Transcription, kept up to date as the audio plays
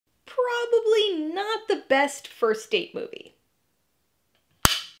probably not the best first date movie.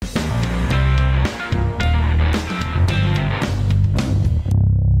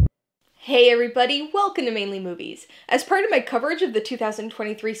 Hey everybody, welcome to Mainly Movies. As part of my coverage of the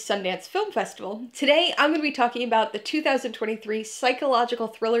 2023 Sundance Film Festival, today I'm going to be talking about the 2023 psychological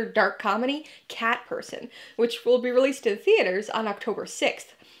thriller dark comedy, Cat Person, which will be released in theaters on October 6th.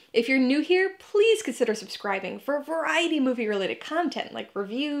 If you're new here, please consider subscribing for a variety of movie-related content like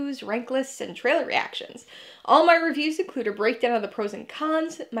reviews, rank lists, and trailer reactions. All my reviews include a breakdown of the pros and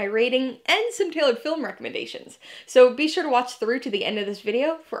cons, my rating, and some tailored film recommendations, so be sure to watch through to the end of this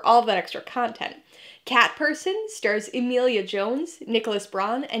video for all of that extra content. Cat Person stars Emilia Jones, Nicholas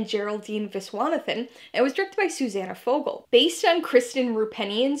Braun, and Geraldine Viswanathan, and was directed by Susanna Fogel. Based on Kristen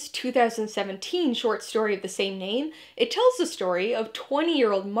Rupenian's 2017 short story of the same name, it tells the story of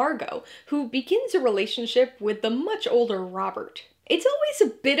 20-year-old Margot, who begins a relationship with the much older Robert. It's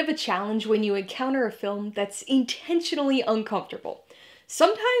always a bit of a challenge when you encounter a film that's intentionally uncomfortable.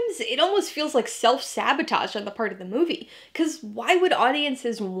 Sometimes it almost feels like self-sabotage on the part of the movie, because why would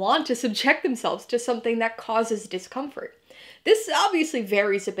audiences want to subject themselves to something that causes discomfort? This obviously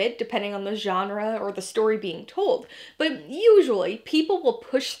varies a bit depending on the genre or the story being told, but usually people will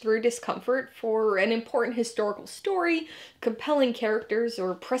push through discomfort for an important historical story, compelling characters,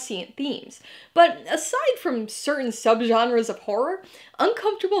 or prescient themes. But aside from certain subgenres of horror,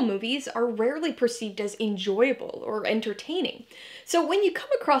 uncomfortable movies are rarely perceived as enjoyable or entertaining. So when you come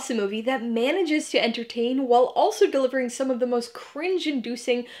across a movie that manages to entertain while also delivering some of the most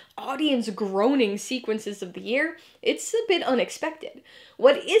cringe-inducing, audience-groaning sequences of the year, it's a bit unexpected.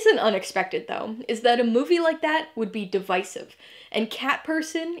 What isn't unexpected, though, is that a movie like that would be divisive. And Cat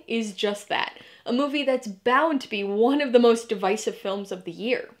Person is just that. A movie that's bound to be one of the most divisive films of the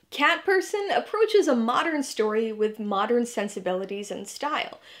year. Cat Person approaches a modern story with modern sensibilities and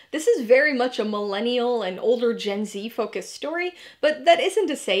style. This is very much a millennial and older Gen Z focused story, but that isn't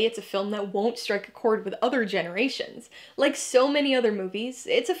to say it's a film that won't strike a chord with other generations. Like so many other movies,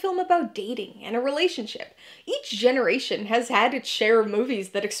 it's a film about dating and a relationship. Each generation has had its share of movies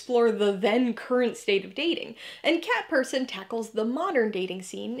that explore the then current state of dating, and Cat Person tackles the modern dating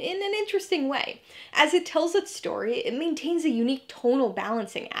scene in an interesting way. As it tells its story, it maintains a unique tonal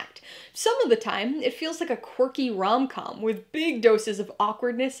balancing act. Some of the time, it feels like a quirky rom-com with big doses of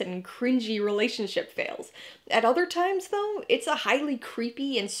awkwardness and cringy relationship fails. At other times, though, it's a highly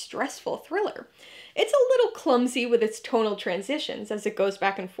creepy and stressful thriller. It's a little clumsy with its tonal transitions as it goes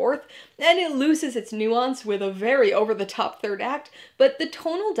back and forth, and it loses its nuance with a very over-the-top third act, but the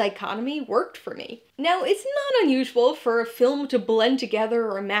tonal dichotomy worked for me. Now, it's not unusual for a film to blend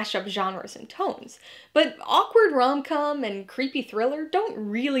together or mash up genres and tones, but awkward rom-com and creepy thriller don't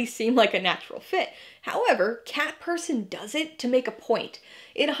really seem like a natural fit. However, Cat Person does it to make a point.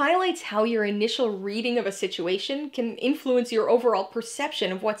 It highlights how your initial reading of a situation can influence your overall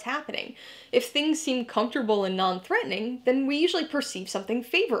perception of what's happening. If things seem comfortable and non-threatening, then we usually perceive something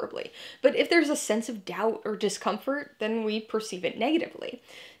favorably. But if there's a sense of doubt or discomfort, then we perceive it negatively.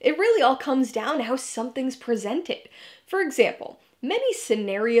 It really all comes down to how something's presented. For example, many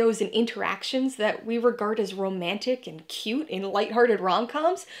scenarios and interactions that we regard as romantic and cute in lighthearted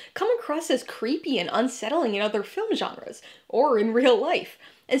rom-coms come across as creepy and unsettling in other film genres, or in real life.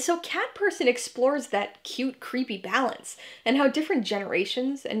 And so Cat Person explores that cute, creepy balance, and how different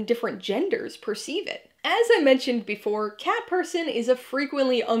generations and different genders perceive it. As I mentioned before, Cat Person is a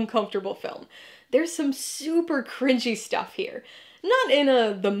frequently uncomfortable film. There's some super cringy stuff here. Not in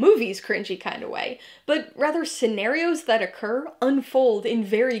the movie's cringy kind of way, but rather scenarios that occur unfold in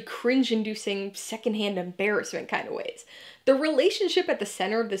very cringe-inducing, secondhand embarrassment kind of ways. The relationship at the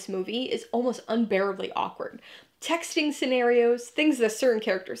center of this movie is almost unbearably awkward. Texting scenarios, things that certain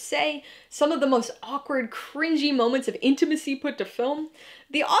characters say, some of the most awkward, cringy moments of intimacy put to film.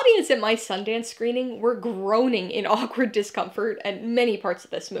 The audience at my Sundance screening were groaning in awkward discomfort at many parts of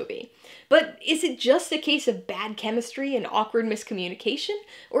this movie. But is it just a case of bad chemistry and awkward miscommunication,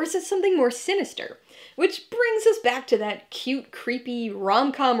 or is it something more sinister? Which brings us back to that cute, creepy,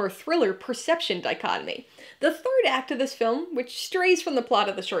 rom-com or thriller perception dichotomy. The third act of this film, which strays from the plot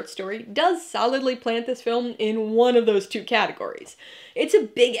of the short story, does solidly plant this film in one of those two categories. It's a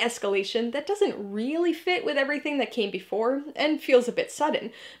big escalation that doesn't really fit with everything that came before, and feels a bit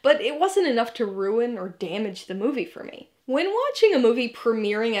sudden, but it wasn't enough to ruin or damage the movie for me. When watching a movie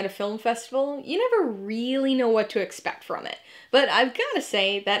premiering at a film festival, you never really know what to expect from it. But I've gotta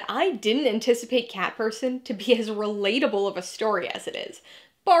say that I didn't anticipate Cat Person to be as relatable of a story as it is.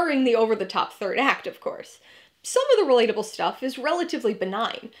 Barring the over-the-top third act, of course. Some of the relatable stuff is relatively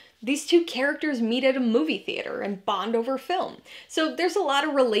benign. These two characters meet at a movie theater and bond over film. So there's a lot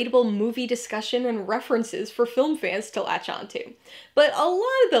of relatable movie discussion and references for film fans to latch onto. But a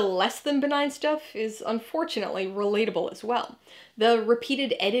lot of the less than benign stuff is unfortunately relatable as well. The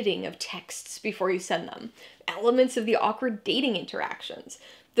repeated editing of texts before you send them, elements of the awkward dating interactions,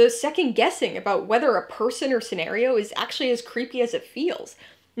 the second guessing about whether a person or scenario is actually as creepy as it feels.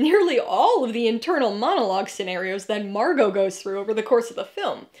 Nearly all of the internal monologue scenarios that Margot goes through over the course of the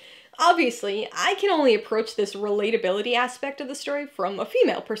film. Obviously, I can only approach this relatability aspect of the story from a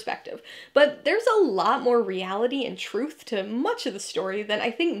female perspective, but there's a lot more reality and truth to much of the story than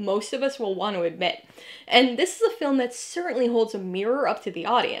I think most of us will want to admit. And this is a film that certainly holds a mirror up to the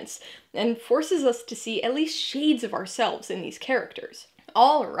audience, and forces us to see at least shades of ourselves in these characters.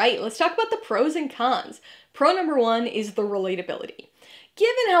 Alright, let's talk about the pros and cons. Pro number one is the relatability.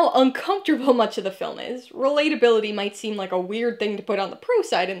 Given how uncomfortable much of the film is, relatability might seem like a weird thing to put on the pro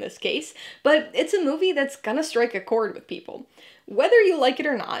side in this case, but it's a movie that's gonna strike a chord with people. Whether you like it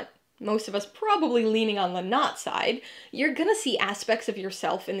or not, most of us probably leaning on the not side, you're gonna see aspects of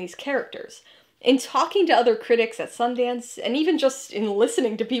yourself in these characters. In talking to other critics at Sundance, and even just in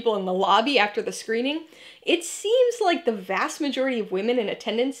listening to people in the lobby after the screening, it seems like the vast majority of women in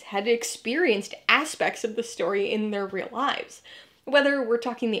attendance had experienced aspects of the story in their real lives. Whether we're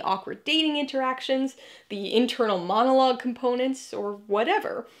talking the awkward dating interactions, the internal monologue components, or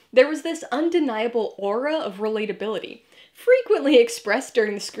whatever, there was this undeniable aura of relatability, frequently expressed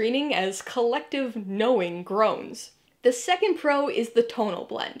during the screening as collective knowing groans. The second pro is the tonal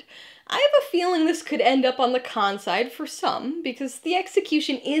blend. I have a feeling this could end up on the con side for some, because the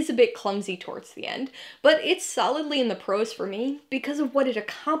execution is a bit clumsy towards the end, but it's solidly in the pros for me because of what it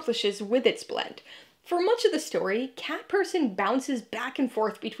accomplishes with its blend. For much of the story, Cat Person bounces back and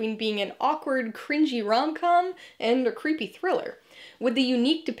forth between being an awkward, cringy rom-com and a creepy thriller. With the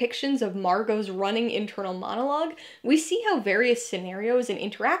unique depictions of Margot's running internal monologue, we see how various scenarios and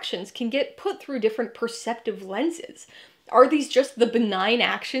interactions can get put through different perceptive lenses. Are these just the benign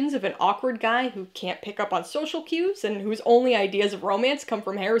actions of an awkward guy who can't pick up on social cues and whose only ideas of romance come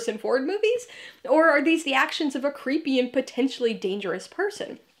from Harrison Ford movies? Or are these the actions of a creepy and potentially dangerous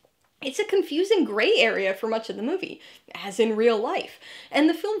person? It's a confusing gray area for much of the movie, as in real life, and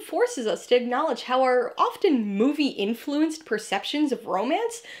the film forces us to acknowledge how our often movie-influenced perceptions of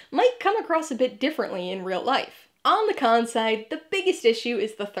romance might come across a bit differently in real life. On the con side, the biggest issue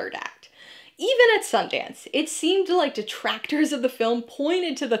is the third act. Even at Sundance, it seemed like detractors of the film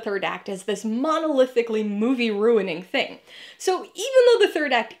pointed to the third act as this monolithically movie-ruining thing. So even though the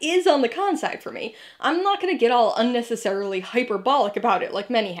third act is on the con side for me, I'm not gonna get all unnecessarily hyperbolic about it like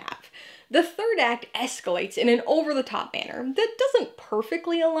many have. The third act escalates in an over-the-top manner that doesn't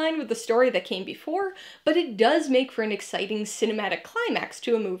perfectly align with the story that came before, but it does make for an exciting cinematic climax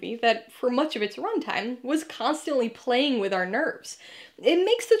to a movie that, for much of its runtime, was constantly playing with our nerves. It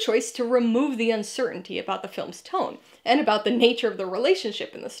makes the choice to remove the uncertainty about the film's tone, and about the nature of the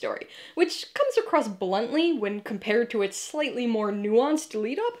relationship in the story, which comes across bluntly when compared to its slightly more nuanced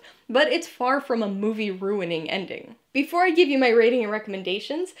lead-up, but it's far from a movie-ruining ending. Before I give you my rating and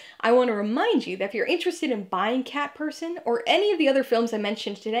recommendations, I want to remind you that if you're interested in buying Cat Person or any of the other films I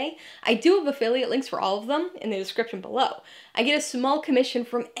mentioned today, I do have affiliate links for all of them in the description below. I get a small commission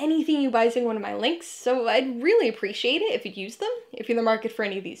from anything you buy using one of my links, so I'd really appreciate it if you'd use them if you're in the market for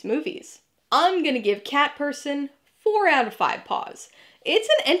any of these movies. I'm gonna give Cat Person 4 out of 5 paws. It's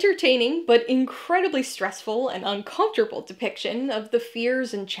an entertaining but incredibly stressful and uncomfortable depiction of the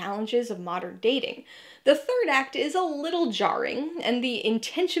fears and challenges of modern dating. The third act is a little jarring, and the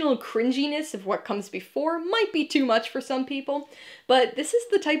intentional cringiness of what comes before might be too much for some people, but this is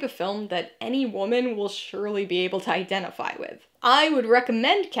the type of film that any woman will surely be able to identify with. I would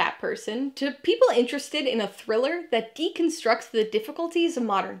recommend Cat Person to people interested in a thriller that deconstructs the difficulties of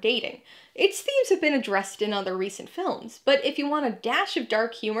modern dating. Its themes have been addressed in other recent films, but if you want a dash of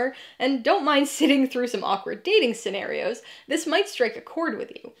dark humor and don't mind sitting through some awkward dating scenarios, this might strike a chord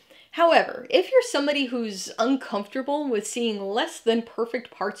with you. However, if you're somebody who's uncomfortable with seeing less than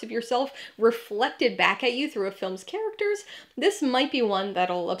perfect parts of yourself reflected back at you through a film's characters, this might be one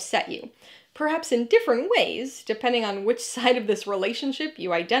that'll upset you. Perhaps in different ways, depending on which side of this relationship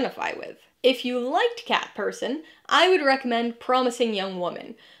you identify with. If you liked Cat Person, I would recommend Promising Young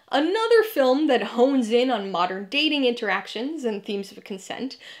Woman, another film that hones in on modern dating interactions and themes of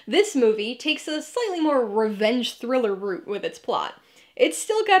consent. This movie takes a slightly more revenge thriller route with its plot. It's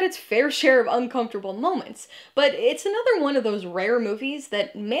still got its fair share of uncomfortable moments, but it's another one of those rare movies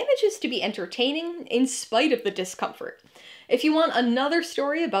that manages to be entertaining in spite of the discomfort. If you want another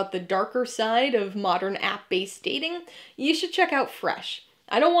story about the darker side of modern app-based dating, you should check out Fresh.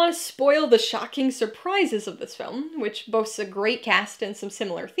 I don't want to spoil the shocking surprises of this film, which boasts a great cast and some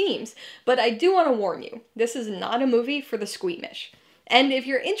similar themes, but I do want to warn you, this is not a movie for the squeamish. And if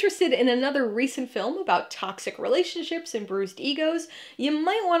you're interested in another recent film about toxic relationships and bruised egos, you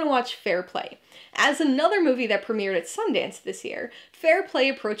might want to watch Fair Play. As another movie that premiered at Sundance this year, Fair Play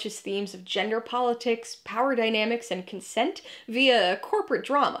approaches themes of gender politics, power dynamics, and consent via a corporate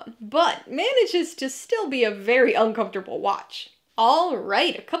drama, but manages to still be a very uncomfortable watch.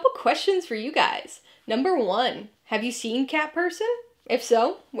 Alright, a couple questions for you guys. Number 1, have you seen Cat Person? If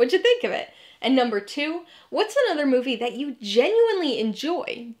so, what'd you think of it? And number 2, what's another movie that you genuinely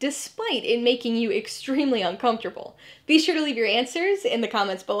enjoy, despite it making you extremely uncomfortable? Be sure to leave your answers in the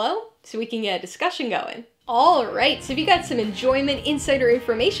comments below, so we can get a discussion going. Alright, so if you got some enjoyment, insight, or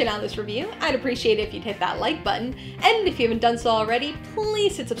information on this review, I'd appreciate it if you'd hit that like button, and if you haven't done so already,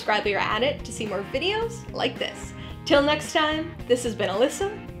 please hit subscribe while you're at it to see more videos like this. Till next time, this has been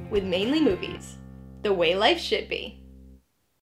Alyssa with Mainly Movies, the way life should be.